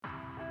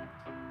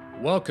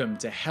Welcome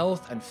to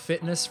Health and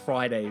Fitness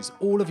Fridays.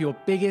 All of your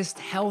biggest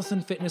health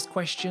and fitness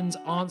questions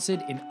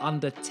answered in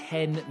under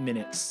 10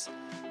 minutes.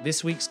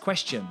 This week's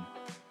question: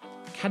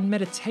 can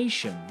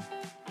meditation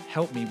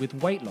help me with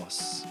weight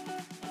loss?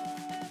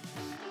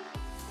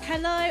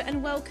 Hello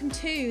and welcome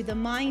to the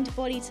Mind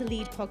Body to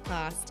Lead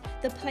podcast,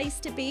 the place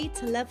to be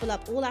to level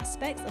up all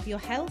aspects of your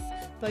health,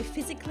 both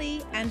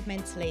physically and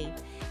mentally.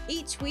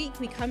 Each week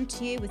we come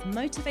to you with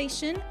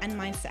motivation and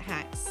mindset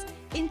hacks,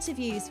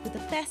 interviews with the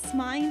best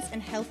minds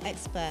and health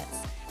experts,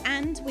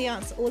 and we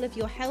answer all of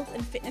your health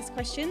and fitness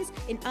questions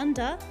in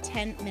under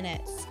 10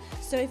 minutes.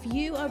 So if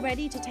you are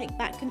ready to take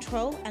back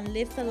control and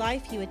live the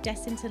life you are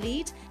destined to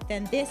lead,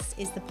 then this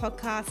is the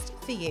podcast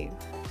for you.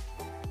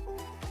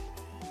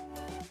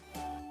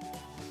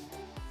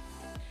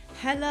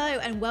 Hello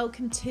and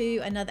welcome to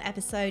another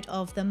episode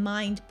of the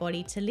Mind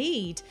Body to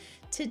Lead.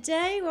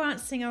 Today we're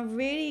answering a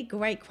really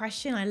great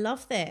question. I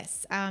love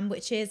this,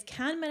 which is,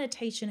 can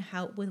meditation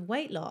help with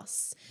weight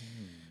loss?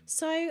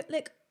 So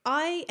look,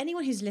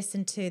 anyone who's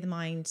listened to the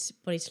Mind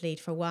Body to Lead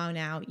for a while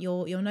now,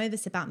 you'll know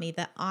this about me,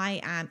 that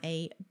I am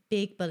a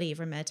big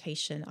believer in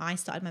meditation. I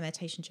started my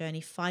meditation journey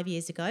 5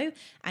 years ago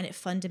and it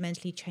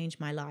fundamentally changed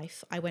my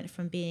life. I went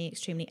from being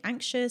extremely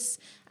anxious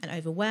and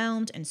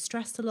overwhelmed and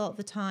stressed a lot of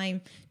the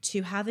time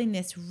to having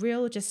this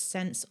real just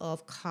sense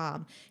of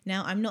calm.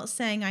 Now, I'm not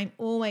saying I'm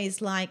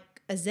always like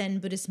a Zen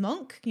Buddhist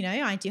monk,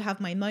 I do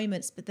have my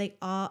moments, but they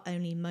are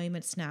only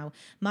moments now.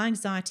 My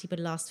anxiety would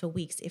last for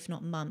weeks, if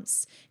not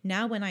months.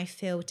 Now, when I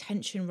feel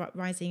tension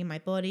rising in my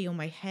body or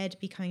my head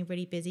becoming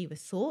really busy with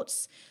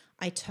thoughts,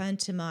 I turn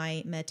to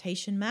my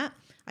meditation mat,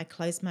 I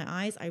close my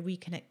eyes, I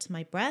reconnect to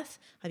my breath,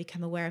 I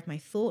become aware of my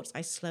thoughts,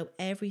 I slow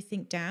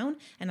everything down,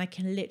 and I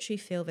can literally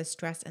feel the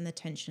stress and the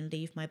tension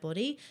leave my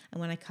body. And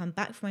when I come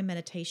back from my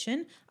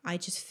meditation, I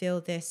just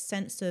feel this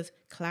sense of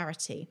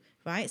clarity,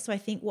 right? So I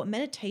think what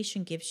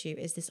meditation gives you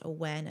is this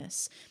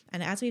awareness.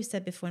 And as we've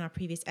said before in our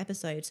previous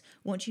episodes,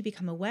 once you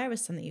become aware of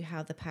something, you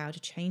have the power to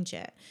change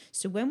it.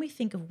 So when we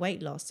think of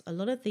weight loss, a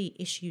lot of the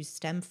issues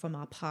stem from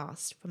our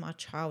past, from our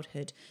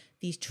childhood,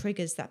 these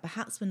triggers that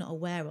perhaps we're not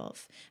aware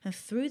of. And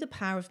through the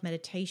power of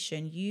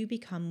meditation, you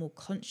become more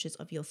conscious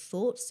of your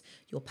thoughts,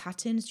 your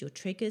patterns, your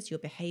triggers, your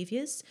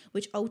behaviors,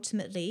 which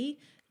ultimately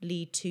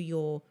lead to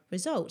your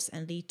results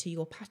and lead to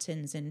your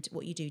patterns and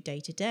what you do day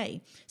to day.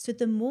 So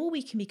the more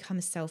we can become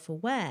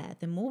self-aware,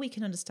 the more we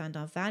can understand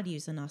our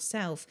values and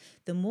ourselves,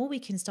 the more we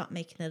can start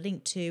making a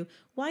link to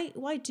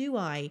why do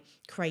I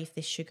crave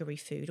this sugary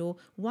food? Or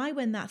why,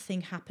 when that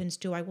thing happens,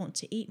 do I want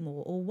to eat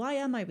more? Or why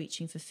am I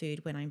reaching for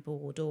food when I'm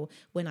bored or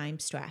when I'm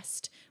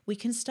stressed? We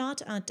can start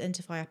to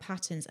identify our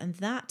patterns, and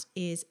that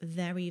is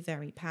very,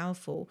 very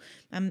powerful.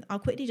 I'll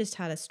quickly just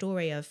tell a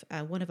story of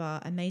one of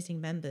our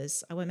amazing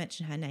members. I won't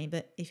mention her name,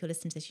 but if you're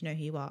listening to this, you know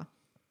who you are.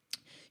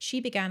 She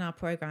began our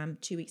program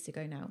 2 weeks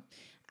ago now,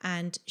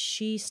 and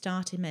she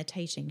started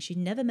meditating. She'd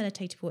never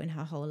meditated before in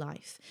her whole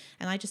life.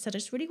 And I just said, I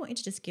just really want you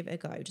to just give it a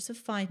go, just for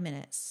 5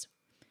 minutes.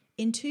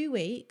 In 2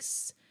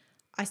 weeks,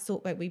 I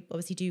thought, we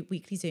obviously do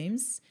weekly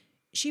Zooms.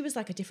 She was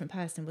like a different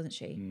person, wasn't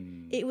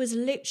she? It was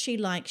literally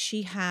like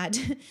she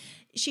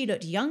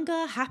looked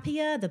younger,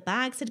 happier. The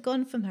bags had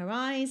gone from her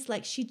eyes.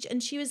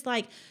 She was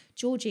like,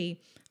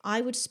 Georgie,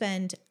 I would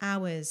spend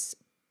hours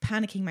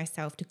panicking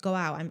myself to go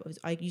out.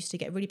 I used to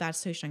get really bad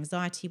social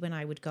anxiety when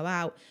I would go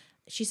out.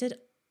 She said,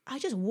 I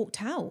just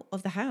walked out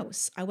of the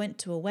house. I went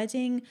to a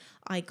wedding.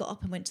 I got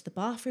up and went to the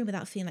bathroom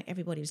without feeling like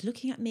everybody was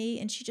looking at me.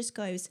 And she just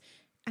goes,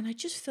 and I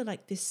just feel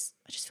like this,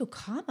 I just feel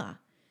calmer.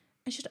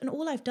 And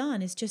all I've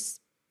done is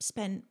just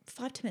spend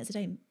 5-10 minutes a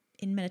day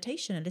in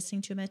meditation and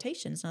listening to your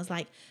meditations. And I was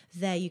like,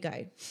 there you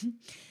go.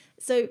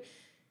 So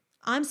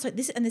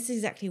this is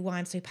exactly why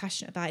I'm so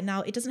passionate about it.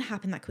 Now, it doesn't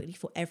happen that quickly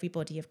for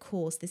everybody, of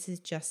course. This is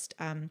just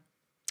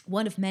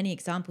one of many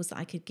examples that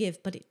I could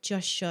give, but it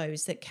just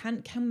shows that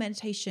can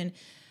meditation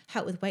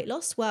help with weight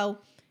loss?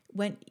 Well,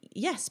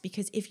 yes,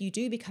 because if you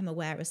do become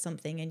aware of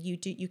something and you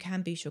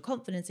can boost your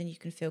confidence and you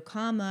can feel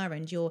calmer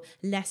and you're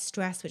less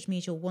stressed, which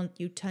means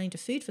you're turning to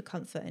food for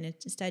comfort, and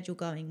instead you're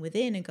going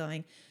within and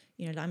going,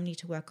 I need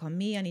to work on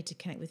me, I need to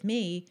connect with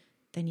me,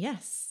 then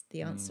yes,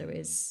 the answer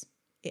is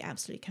it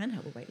absolutely can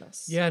help with weight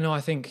loss. Yeah, no,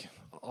 I think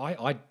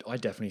I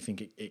definitely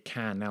think it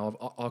can. Now,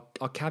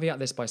 I'll caveat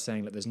this by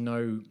saying that there's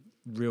no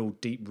real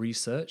deep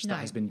research that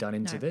has been done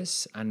into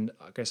this, and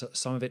I guess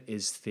some of it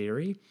is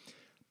theory,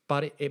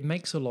 but it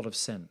makes a lot of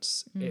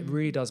sense. It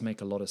really does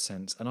make a lot of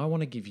sense. And I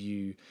want to give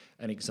you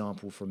an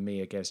example from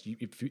me, I guess.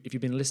 If you've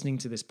been listening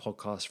to this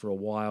podcast for a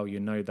while, you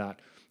know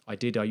that I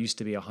used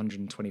to be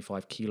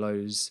 125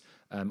 kilos.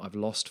 I've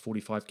lost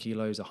 45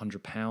 kilos,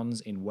 100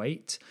 pounds in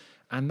weight.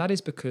 And that is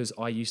because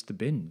I used to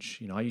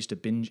binge. I used to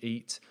binge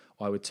eat.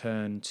 I would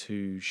turn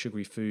to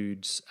sugary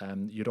foods.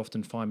 You'd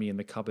often find me in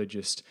the cupboard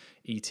just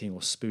eating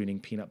or spooning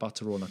peanut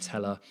butter or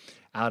Nutella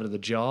out of the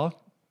jar.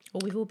 Well,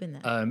 we've all been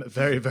there.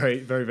 Very, very,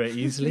 very, very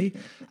easily.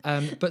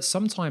 But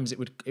sometimes it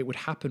would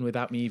happen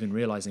without me even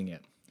realizing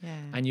it. Yeah.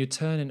 And you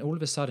turn, and all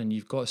of a sudden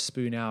you've got a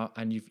spoon out,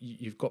 and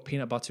you've got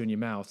peanut butter in your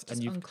mouth, just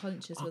and you're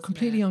unconscious,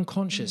 completely it?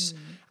 unconscious.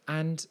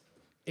 And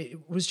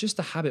it was just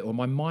a habit, or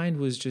my mind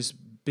was just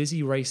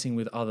busy racing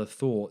with other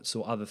thoughts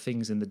or other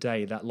things in the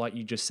day that, like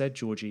you just said,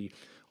 Georgie,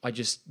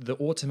 the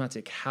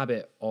automatic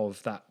habit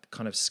of that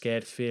kind of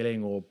scared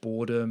feeling or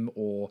boredom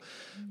or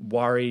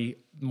worry,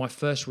 my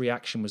first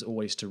reaction was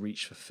always to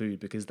reach for food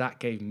because that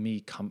gave me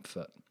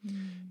comfort.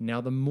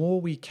 Now, the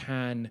more we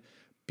can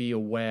be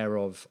aware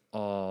of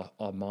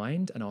our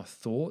mind and our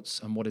thoughts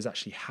and what is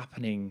actually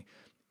happening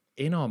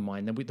in our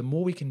mind, then the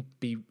more we can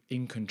be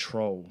in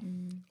control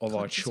of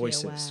our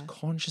choices,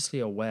 consciously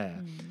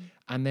aware.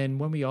 And then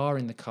when we are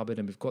in the cupboard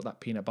and we've got that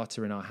peanut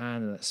butter in our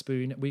hand and that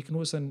spoon, we can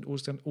all of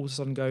a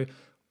sudden go,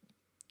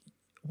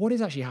 what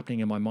is actually happening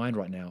in my mind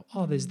right now?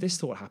 Oh, there's this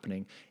thought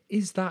happening.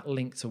 Is that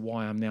linked to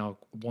why I'm now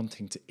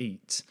wanting to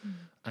eat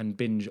and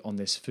binge on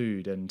this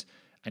food and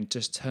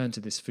just turn to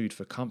this food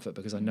for comfort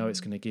because I know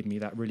it's going to give me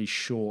that really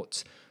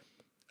short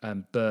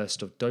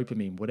burst of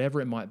dopamine,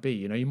 whatever it might be.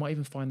 You know, you might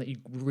even find that you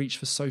reach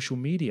for social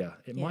media.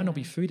 It might not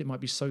be food, it might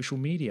be social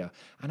media.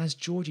 And as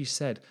Georgie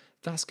said,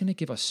 that's going to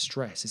give us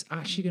stress. It's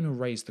actually going to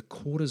raise the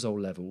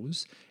cortisol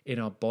levels in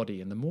our body.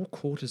 And the more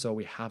cortisol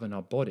we have in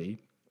our body,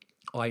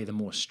 i.e. the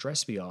more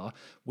stressed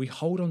we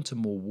hold on to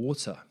more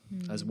water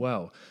as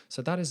well.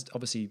 So that is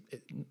obviously,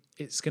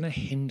 it's going to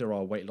hinder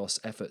our weight loss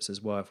efforts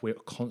as well if we're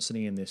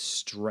constantly in this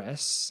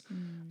stress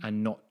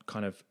and not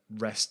kind of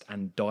rest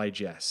and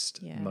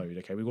digest mode.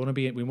 Okay, we want to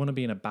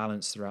be in a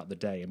balance throughout the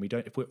day, and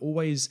if we're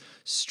always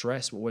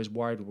stressed, we're always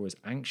worried, we're always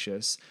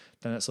anxious,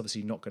 then that's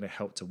obviously not going to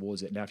help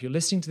towards it. Now, if you're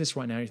listening to this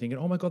right now, you're thinking,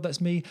 oh my God,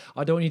 that's me.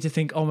 I don't want you to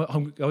think, I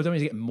don't want you to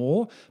get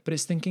more, but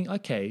it's thinking,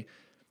 okay,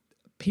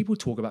 people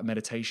talk about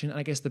meditation, and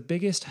I guess the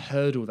biggest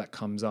hurdle that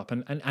comes up,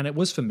 and it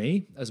was for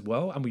me as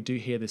well, and we do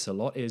hear this a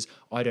lot, is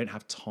I don't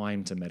have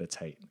time to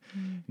meditate.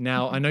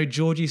 Now, I know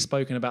Georgie's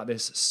spoken about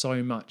this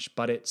so much,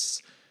 but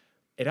it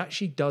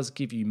actually does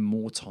give you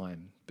more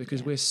time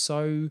because we're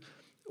so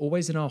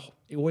always in our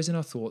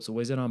thoughts,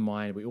 always in our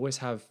mind. We always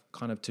have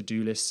kind of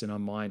to-do lists in our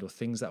mind or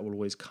things that will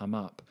always come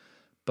up.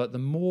 But the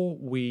more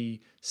we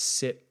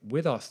sit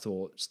with our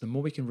thoughts, the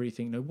more we can really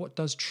think, no, what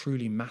does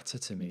truly matter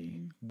to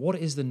me? What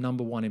is the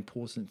number one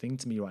important thing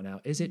to me right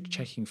now? Is it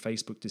checking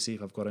Facebook to see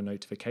if I've got a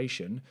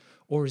notification?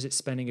 Or is it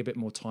spending a bit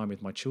more time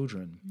with my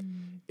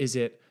children? Is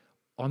it,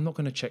 I'm not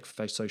going to check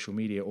social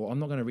media, or I'm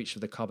not going to reach for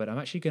the cupboard. I'm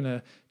actually going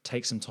to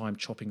take some time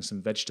chopping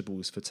some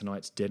vegetables for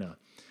tonight's dinner.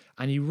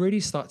 And you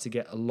really start to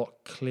get a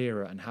lot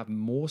clearer and have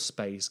more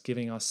space,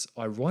 giving us,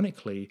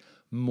 ironically,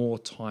 more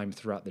time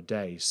throughout the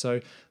day.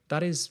 So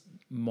that is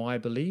my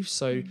belief.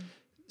 So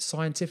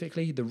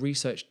scientifically, the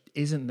research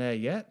isn't there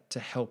yet to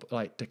help,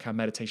 can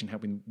meditation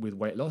help with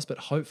weight loss, but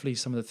hopefully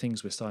some of the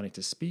things we're starting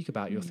to speak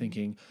about, you're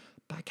thinking,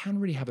 that can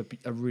really have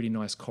a really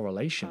nice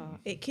correlation.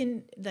 It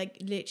can,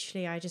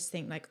 literally, I just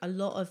think a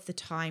lot of the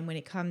time when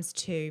it comes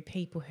to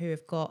people who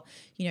have got,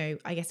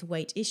 I guess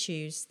weight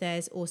issues,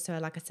 there's also,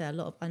 like I said, a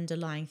lot of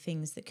underlying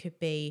things that could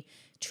be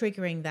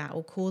triggering that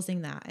or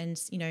causing that. And,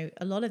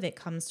 a lot of it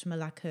comes from a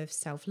lack of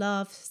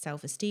self-love,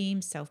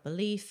 self-esteem,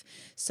 self-belief.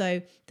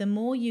 So the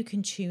more you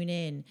can tune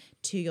in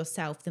to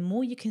yourself, the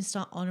more you can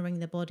start honoring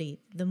the body,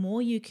 the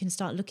more you can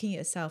start looking at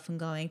yourself and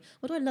going,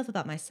 what do I love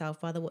about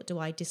myself? Rather, what do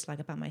I dislike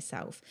about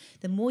myself?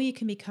 The more you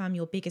can become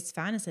your biggest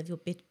fan instead of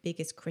your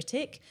biggest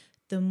critic,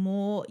 the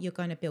more you're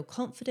going to build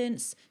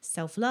confidence,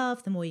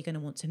 self-love, the more you're going to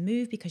want to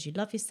move because you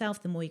love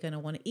yourself, the more you're going to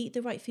want to eat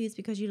the right foods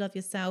because you love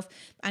yourself.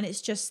 And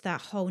it's just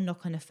that whole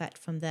knock-on effect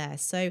from there.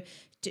 So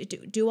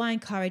do I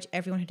encourage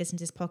everyone who listens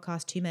to this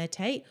podcast to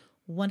meditate?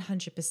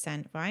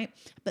 100%, right?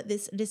 But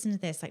listen to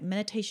this,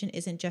 meditation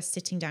isn't just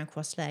sitting down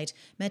cross-legged.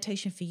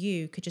 Meditation for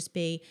you could just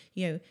be,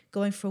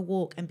 going for a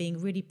walk and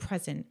being really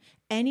present.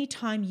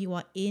 Anytime you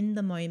are in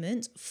the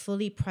moment,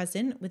 fully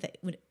present with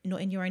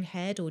not in your own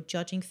head or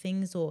judging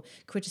things or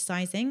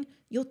criticizing,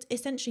 you're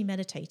essentially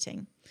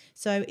meditating.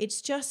 So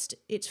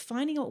it's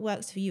finding what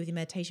works for you with your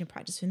meditation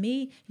practice. For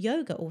me,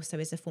 yoga also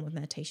is a form of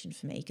meditation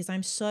for me because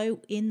I'm so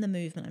in the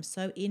movement. I'm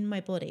so in my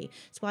body.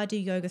 That's why I do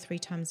yoga 3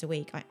 times a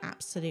week. I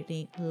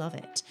absolutely love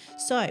it.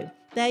 So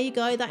there you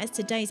go. That is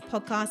today's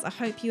podcast. I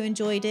hope you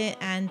enjoyed it,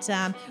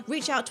 and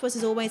reach out to us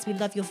as always. We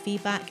love your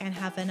feedback, and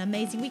have an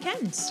amazing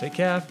weekend. Take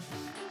care.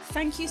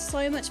 Thank you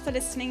so much for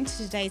listening to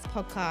today's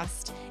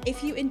podcast.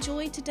 If you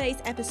enjoyed today's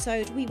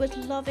episode, we would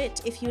love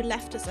it if you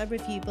left us a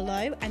review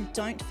below, and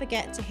don't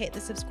forget to hit the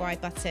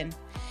subscribe button.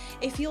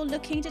 If you're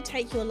looking to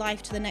take your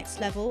life to the next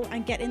level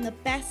and get in the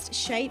best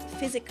shape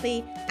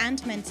physically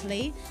and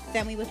mentally,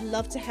 then we would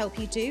love to help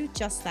you do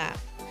just that.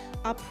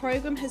 Our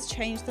program has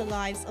changed the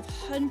lives of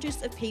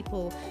hundreds of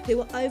people who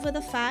were over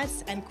the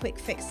fads and quick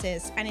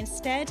fixes and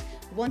instead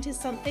wanted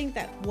something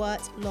that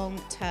worked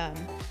long term.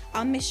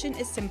 Our mission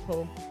is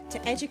simple: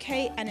 to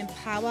educate and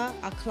empower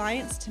our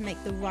clients to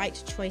make the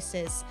right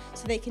choices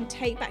so they can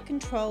take back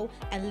control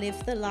and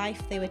live the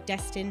life they were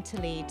destined to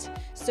lead.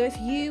 So if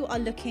you are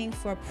looking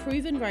for a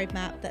proven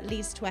roadmap that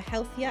leads to a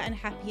healthier and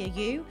happier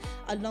you,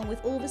 along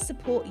with all the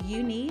support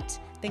you need,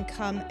 then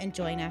come and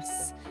join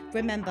us.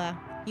 Remember,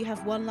 you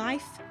have one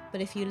life, but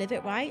if you live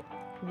it right,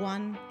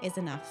 one is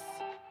enough.